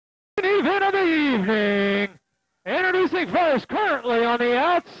event of the evening. Introducing first, currently on the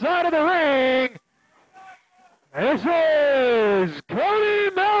outside of the ring, this is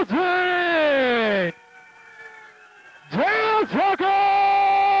Cody Melton, Dell Tucker,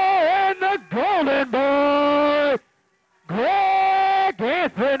 and the Golden Boy, Greg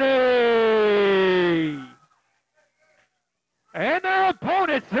Anthony. And their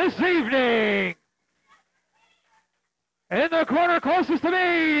opponents this evening, in the corner closest to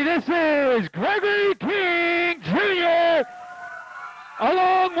me, this is Gregory King Jr.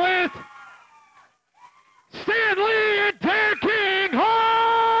 along with Stan Lee and Dan King.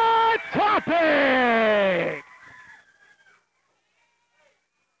 Hot Topic!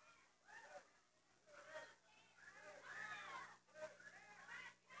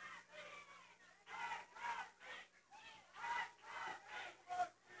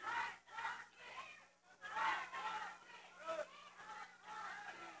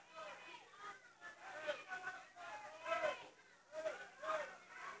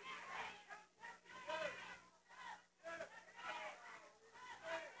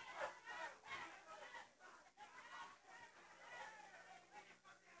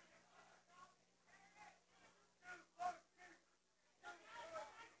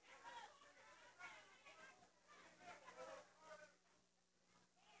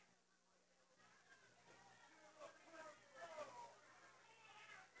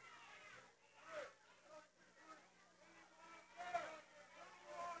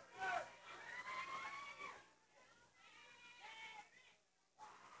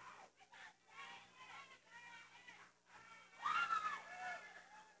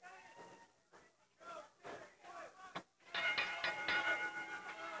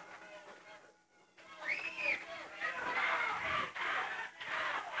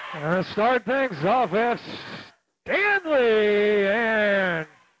 And start things off with Stanley and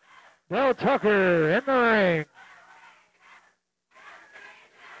Dell Tucker in the ring.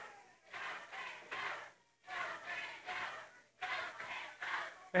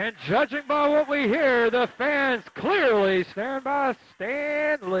 And judging by what we hear, the fans clearly stand by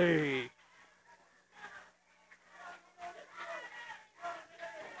Stanley.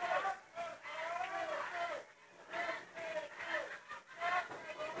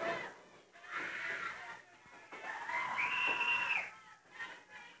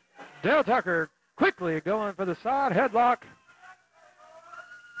 Dell Tucker quickly going for the side headlock.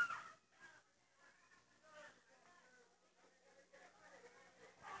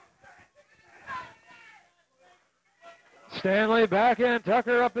 Stanley back in,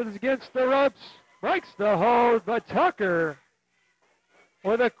 Tucker up against the ropes, breaks the hold, but Tucker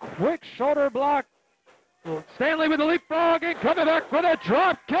with a quick shoulder block. Stanley with a leapfrog and coming back with a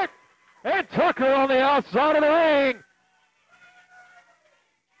drop kick, and Tucker on the outside of the ring,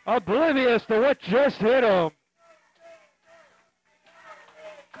 oblivious to what just hit him.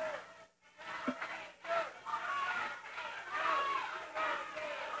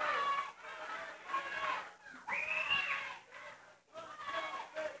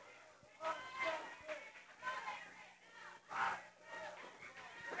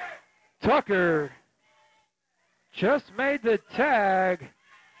 Tucker just made the tag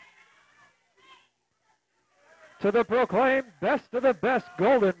to the proclaimed best of the best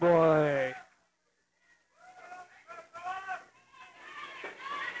Golden Boy.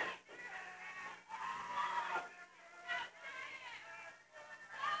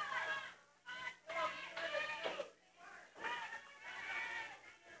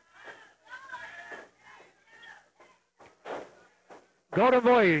 Golden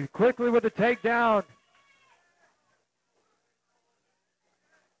Boy quickly with the takedown.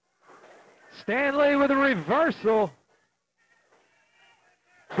 Stanley with a reversal.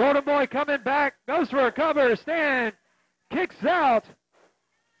 Golden Boy coming back, goes for a cover. Stan kicks out.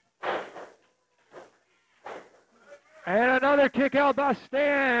 And another kick out by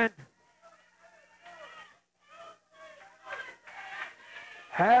Stan.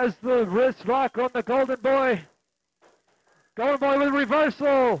 Has the wrist lock on the Golden Boy. Golden Boy with a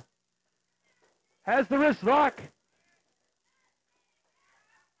reversal. Has the wrist lock.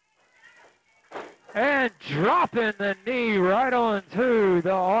 And dropping the knee right onto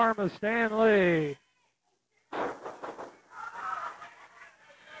the arm of Stanley.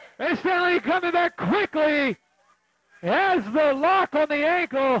 And Stanley coming back quickly. Has the lock on the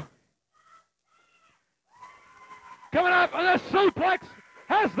ankle. Coming up on a suplex.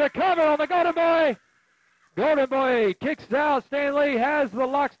 Has the cover on the Golden Boy. Golden Boy kicks out. Stanley has the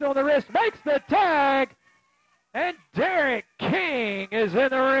lock still on the wrist. Makes the tag. And Derek King is in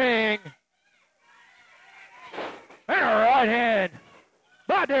the ring. And a right hand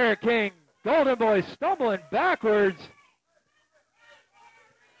by Derek King. Golden Boy stumbling backwards.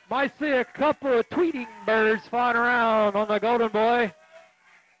 Might see a couple of tweeting birds flying around on the Golden Boy.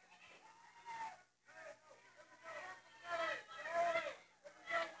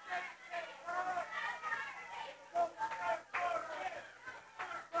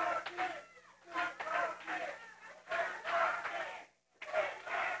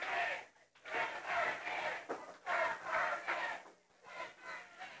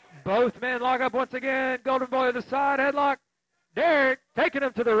 Both men lock up once again. Golden Boy to the side, headlock. Derek taking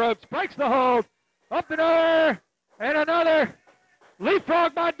him to the ropes, breaks the hold. Up and over, and another.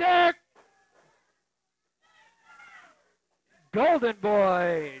 Leapfrog by Derek. Golden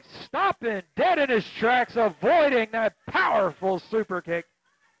Boy stopping dead in his tracks, avoiding that powerful super kick.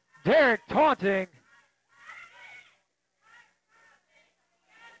 Derek taunting.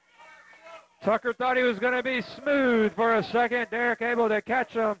 Tucker thought he was going to be smooth for a second. Derek able to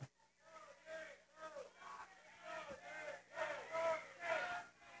catch him.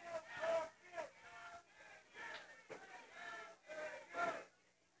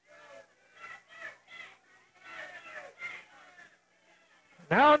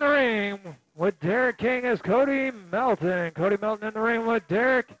 Now in the ring with Derek King is Cody Melton. Cody Melton in the ring with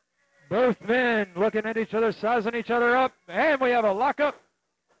Derek. Both men looking at each other, sizing each other up. And we have a lockup.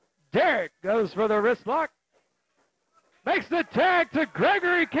 Derek goes for the wrist lock. Makes the tag to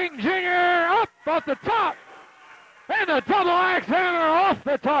Gregory King Jr. Up off the top. And the double axe hammer off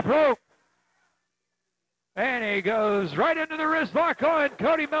the top rope. And he goes right into the wrist lock on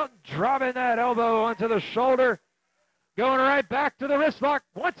Cody Melton, dropping that elbow onto the shoulder. Going right back to the wrist lock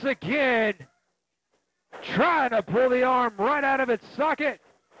once again. Trying to pull the arm right out of its socket.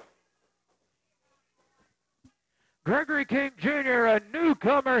 Gregory King Jr., a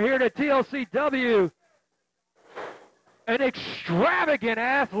newcomer here to TLCW. An extravagant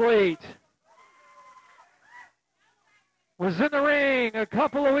athlete. Was in the ring a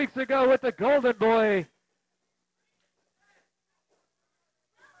couple of weeks ago with the Golden Boy.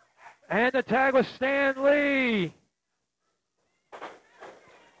 And the tag was Stan Lee.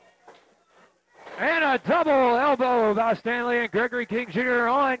 And a double elbow by Stan Lee and Gregory King Jr.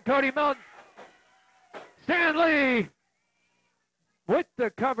 on Cody Melton. Stan Lee with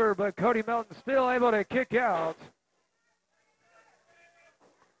the cover, but Cody Melton still able to kick out.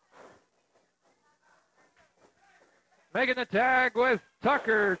 Making the tag with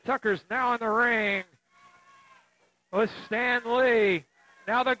Tucker. Tucker's now in the ring with Stan Lee.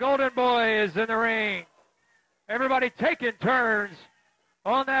 Now the Golden Boy is in the ring. Everybody taking turns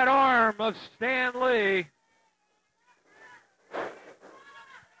on that arm of Stan Lee.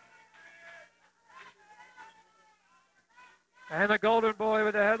 And the Golden Boy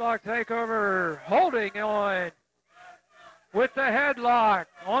with the headlock takeover, holding on with the headlock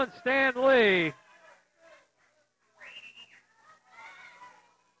on Stan Lee.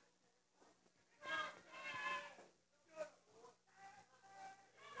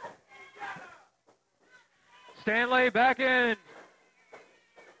 Stan Lee back in.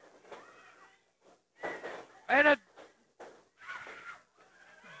 And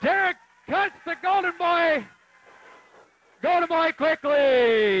Derek cuts the Golden Boy. Golden Boy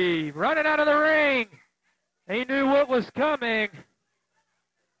quickly running out of the ring. He knew what was coming.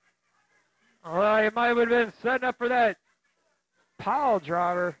 Well, he might have been setting up for that pile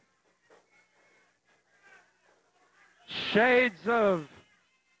driver. Shades of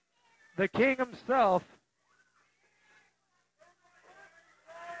the King himself.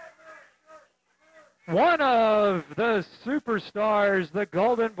 One of the superstars the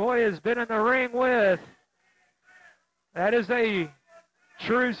Golden Boy has been in the ring with. That is a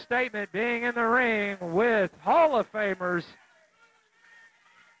true statement, being in the ring with Hall of Famers.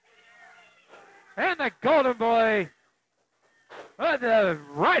 And the Golden Boy with the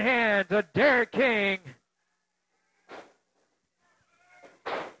right hand to Derek King.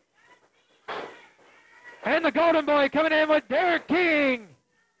 And the Golden Boy coming in with Derek King.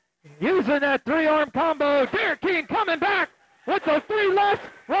 Using that three-arm combo. Derek King coming back with the three left,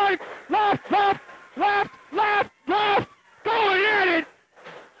 right, left, left, left, left, left. Going at it.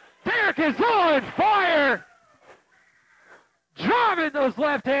 Derek is on fire. Driving those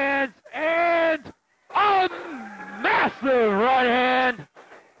left hands. And a massive right hand.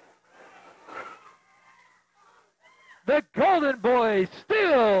 The Golden Boy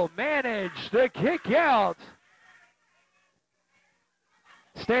still managed to kick out.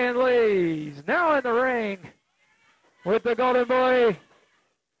 Stan Lee's now in the ring with the Golden Boy.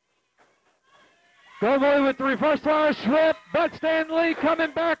 Golden Boy with the reverse whip, but Stan Lee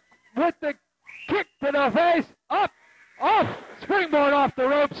coming back with the kick to the face. Up Off, springboard off the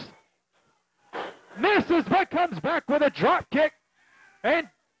ropes. Misses, but comes back with a drop kick. And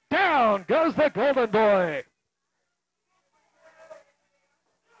down goes the Golden Boy.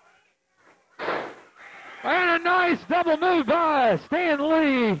 And a nice double move by Stan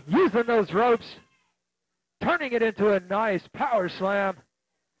Lee, using those ropes, turning it into a nice power slam,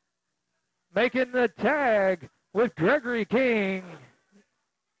 making the tag with Gregory King.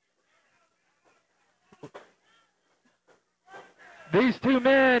 These two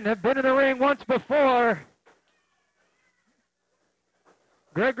men have been in the ring once before.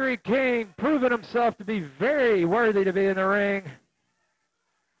 Gregory King proven himself to be very worthy to be in the ring.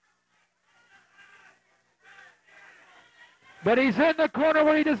 But he's in the corner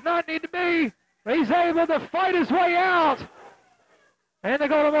where he does not need to be. He's able to fight his way out. And the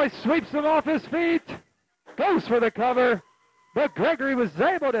Golden Boy sweeps him off his feet. Goes for the cover. But Gregory was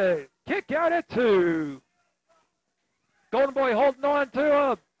able to kick out at 2. Golden Boy holding on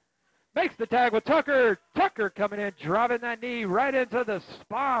to him. Makes the tag with Tucker. Tucker coming in, driving that knee right into the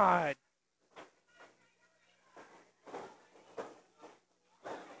spine.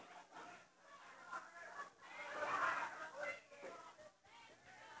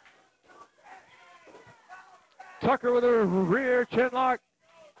 Tucker with a rear chin lock.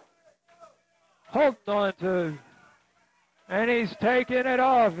 Holding on to. And he's taking it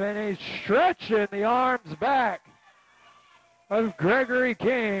off, and he's stretching the arms back of Gregory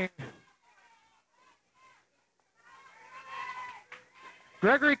King.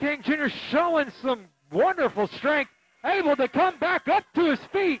 Gregory King Jr. showing some wonderful strength, able to come back up to his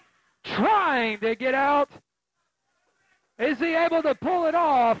feet, trying to get out. Is he able to pull it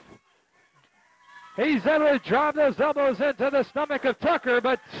off? He's able to drive those elbows into the stomach of Tucker,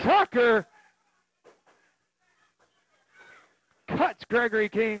 but Tucker cuts Gregory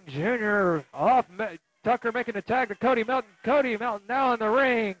King Jr. off. Tucker making the tag to Cody Melton. Cody Melton now in the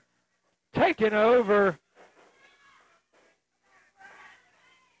ring, taking over.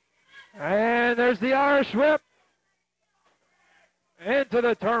 And there's the Irish whip into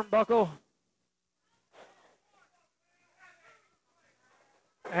the turnbuckle.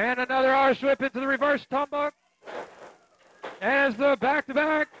 And another Irish whip into the reverse turnbuckle. As the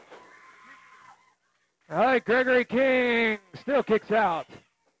back-to-back. All right, Gregory King still kicks out.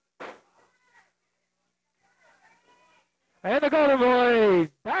 And the Golden Boy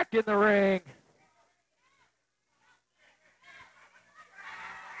back in the ring.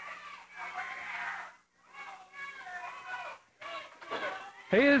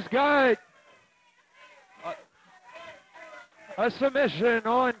 He has got a submission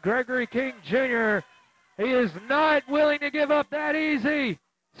on Gregory King Jr. He is not willing to give up that easy.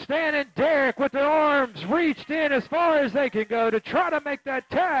 Stan and Derek with their arms reached in as far as they can go to try to make that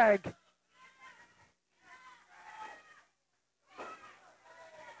tag.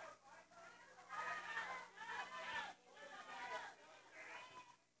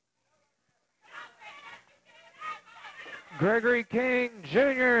 Gregory King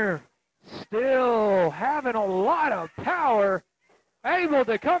Jr. still having a lot of power, able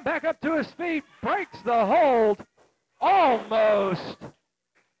to come back up to his feet, breaks the hold, almost.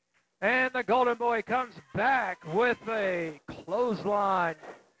 And the Golden Boy comes back with a clothesline.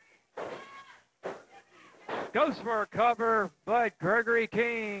 Goes for a cover, but Gregory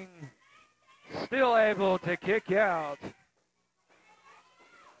King still able to kick out.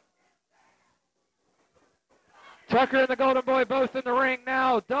 Tucker and the Golden Boy both in the ring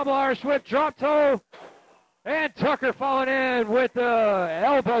now. Double Irish whip, drop toe. And Tucker falling in with the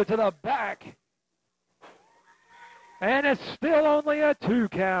elbow to the back. And it's still only a 2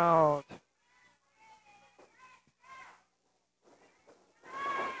 count.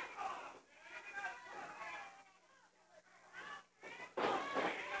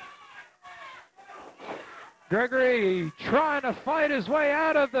 Gregory trying to fight his way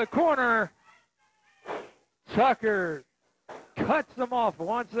out of the corner. Tucker cuts them off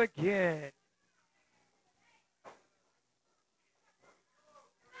once again.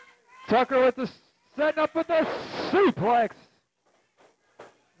 Tucker with the setting up with the suplex.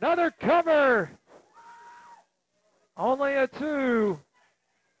 Another cover. Only a 2.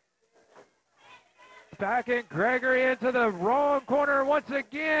 Backing Gregory into the wrong corner once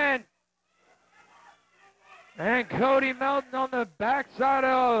again. And Cody Melton on the backside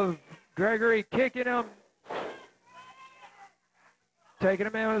of Gregory, kicking him. Taking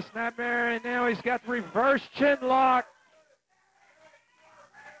him in with a snapmare, and now he's got the reverse chin lock.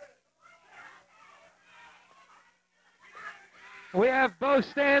 We have both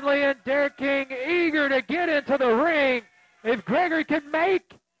Stanley and Derek King eager to get into the ring. If Gregory can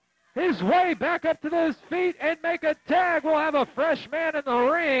make his way back up to his feet and make a tag. We'll have a fresh man in the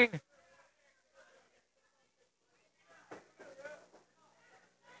ring.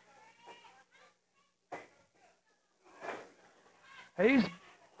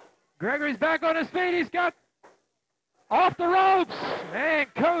 Gregory's back on his feet. He's got off the ropes. And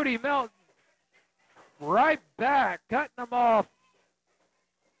Cody Melton right back, cutting him off.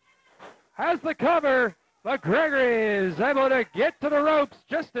 Has the cover, but Gregory is able to get to the ropes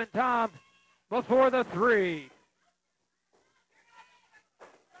just in time before the 3.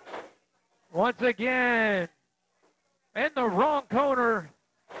 Once again, in the wrong corner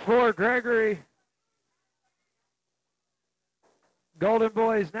for Gregory. Golden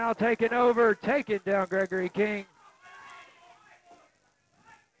Boys now taking over, taking down Gregory King.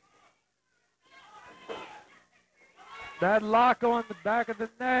 That lock on the back of the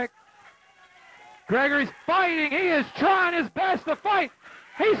neck. Gregory's fighting. He is trying his best to fight.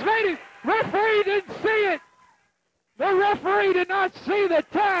 He's made it. Referee didn't see it. The referee did not see the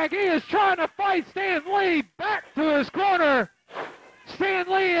tag. He is trying to fight Stan Lee back to his corner. Stan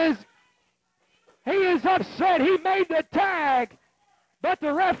Lee is upset. He made the tag, but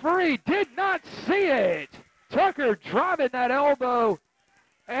the referee did not see it. Tucker driving that elbow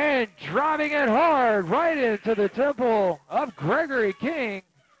and driving it hard right into the temple of Gregory King.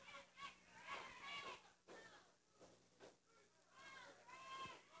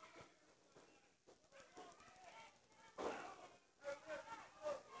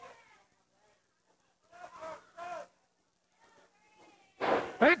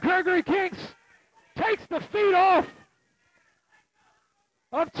 And Gregory King takes the feet off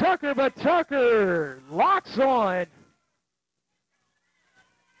of Tucker, but Tucker locks on.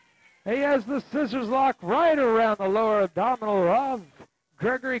 He has the scissors lock right around the lower abdominal of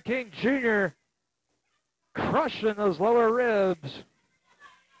Gregory King Jr., crushing those lower ribs.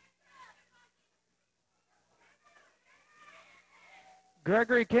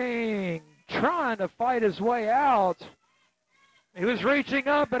 Gregory King trying to fight his way out. He was reaching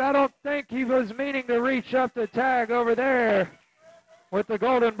up, but I don't think he was meaning to reach up to tag over there with the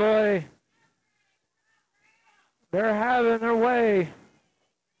Golden Boy. They're having their way.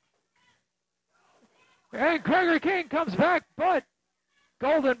 And Gregory King comes back, but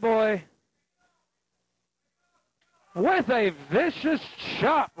Golden Boy with a vicious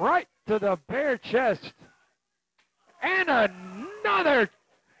chop right to the bare chest. And another.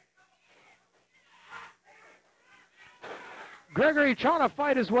 Gregory trying to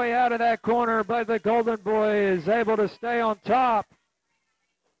fight his way out of that corner, but the Golden Boy is able to stay on top.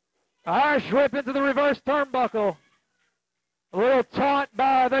 Irish whip into the reverse turnbuckle. A little taunt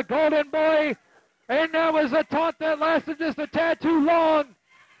by the Golden Boy, and that was a taunt that lasted just a tad too long.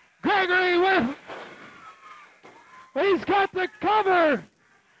 Gregory he's got the cover.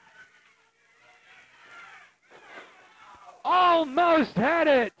 Almost had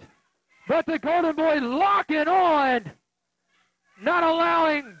it, but the Golden Boy locking on, not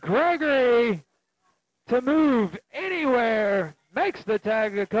allowing Gregory to move anywhere. Makes the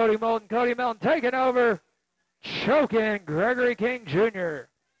tag to Cody Melton. Cody Melton taking over, choking Gregory King Jr.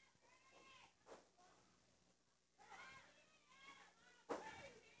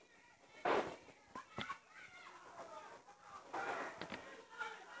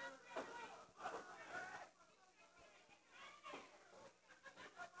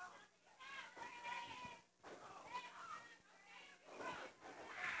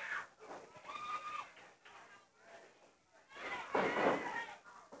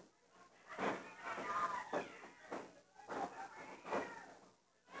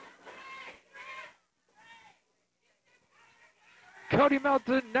 Cody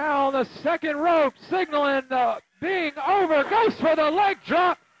Melton now on the second rope, signaling being over, goes for the leg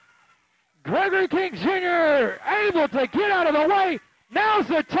drop. Gregory King Jr. able to get out of the way. Now's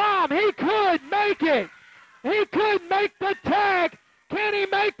the time. He could make it. He could make the tag. Can he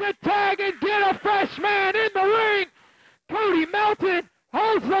make the tag and get a fresh man in the ring? Cody Melton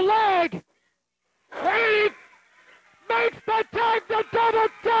holds the leg. And he makes the tag, the double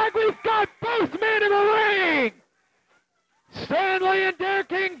tag. We've got both men in the ring. Stanley and Derek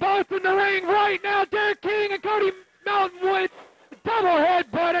King both in the ring right now. Derek King and Cody Melton with double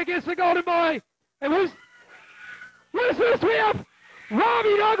headbutt against the Golden Boy. And who's this? We have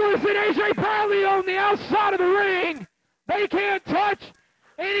Robbie Douglas and AJ Bradley on the outside of the ring. They can't touch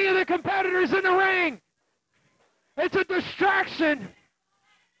any of the competitors in the ring. It's a distraction.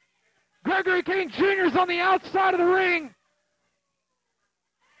 Gregory King Jr. is on the outside of the ring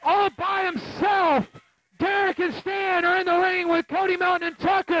all by himself. Derek and Stan are in the ring with Cody Melton and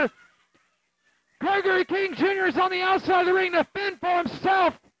Tucker. Gregory King Jr. is on the outside of the ring to fend for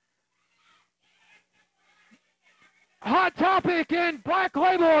himself. Hot Topic and Black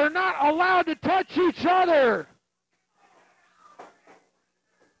Label are not allowed to touch each other.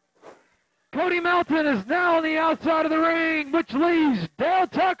 Cody Melton is now on the outside of the ring, which leaves Dell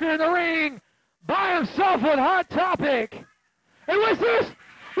Tucker in the ring by himself with Hot Topic. And what's this?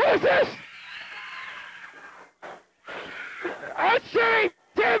 What's this?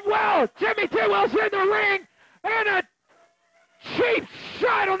 Jimmy Tidwell's in the ring, and a cheap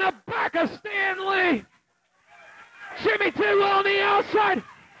shot on the back of Stanley. Jimmy Tidwell on the outside.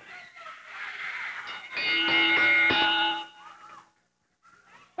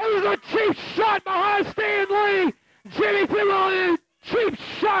 That was a cheap shot behind Stanley. Jimmy Tidwell, a cheap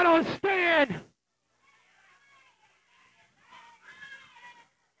shot on Stan.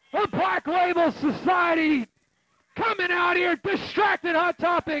 The Black Label Society coming out here, distracted Hot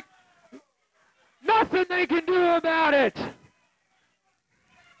Topic. Nothing they can do about it.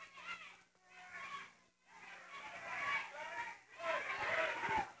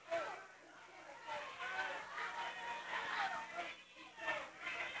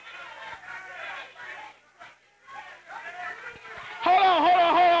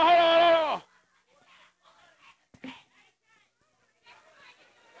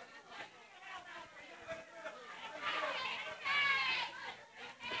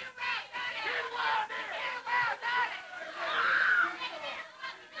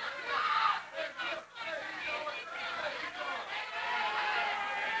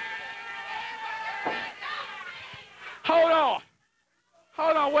 Hold on.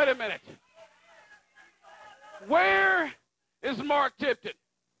 Hold on, wait a minute. Where is Mark Tipton?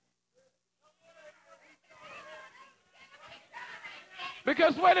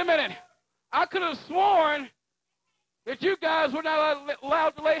 Because, wait a minute, I could have sworn that you guys were not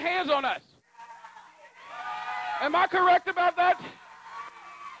allowed to lay hands on us. Am I correct about that?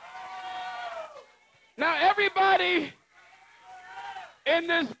 Now, everybody in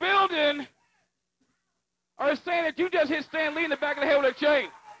this building are saying that you just hit Stan Lee in the back of the head with a chain.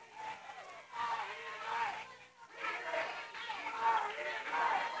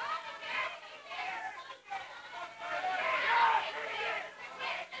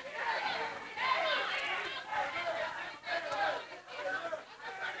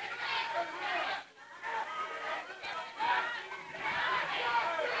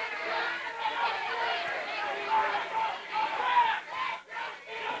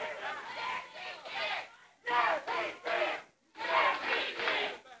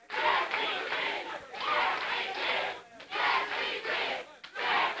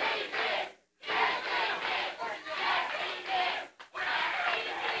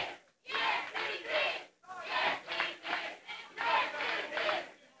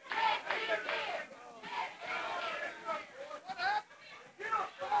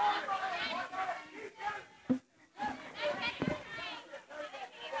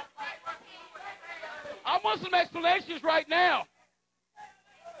 I want some explanations right now.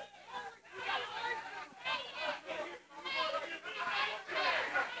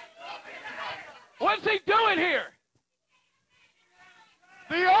 What's he doing here?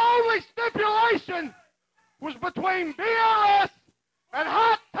 The only stipulation was between BLS and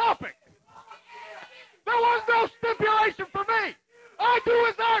Hot Topic. There was no stipulation for me. I do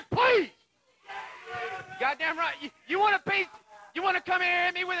as I please. Goddamn right. You want a piece? You want to come here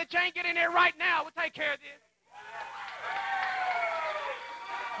and hit me with a chain? Get in there right now. We'll take care of this.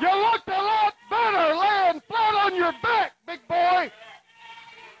 You looked a lot better laying flat on your back, big boy.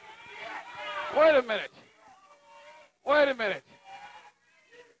 Wait a minute.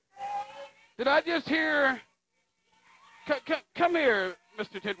 Did I just hear? Come here,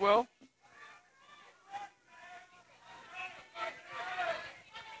 Mr. Tidwell.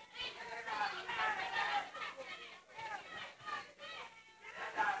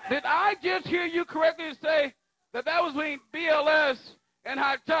 Did I just hear you correctly say that was between BLS and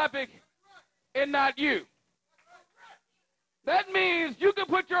Hot Topic and not you? That means you can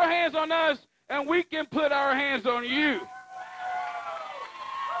put your hands on us and we can put our hands on you.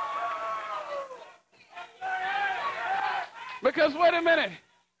 Because, wait a minute,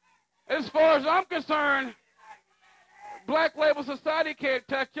 as far as I'm concerned, Black Label Society can't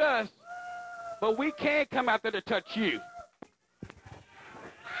touch us, but we can come out there to touch you.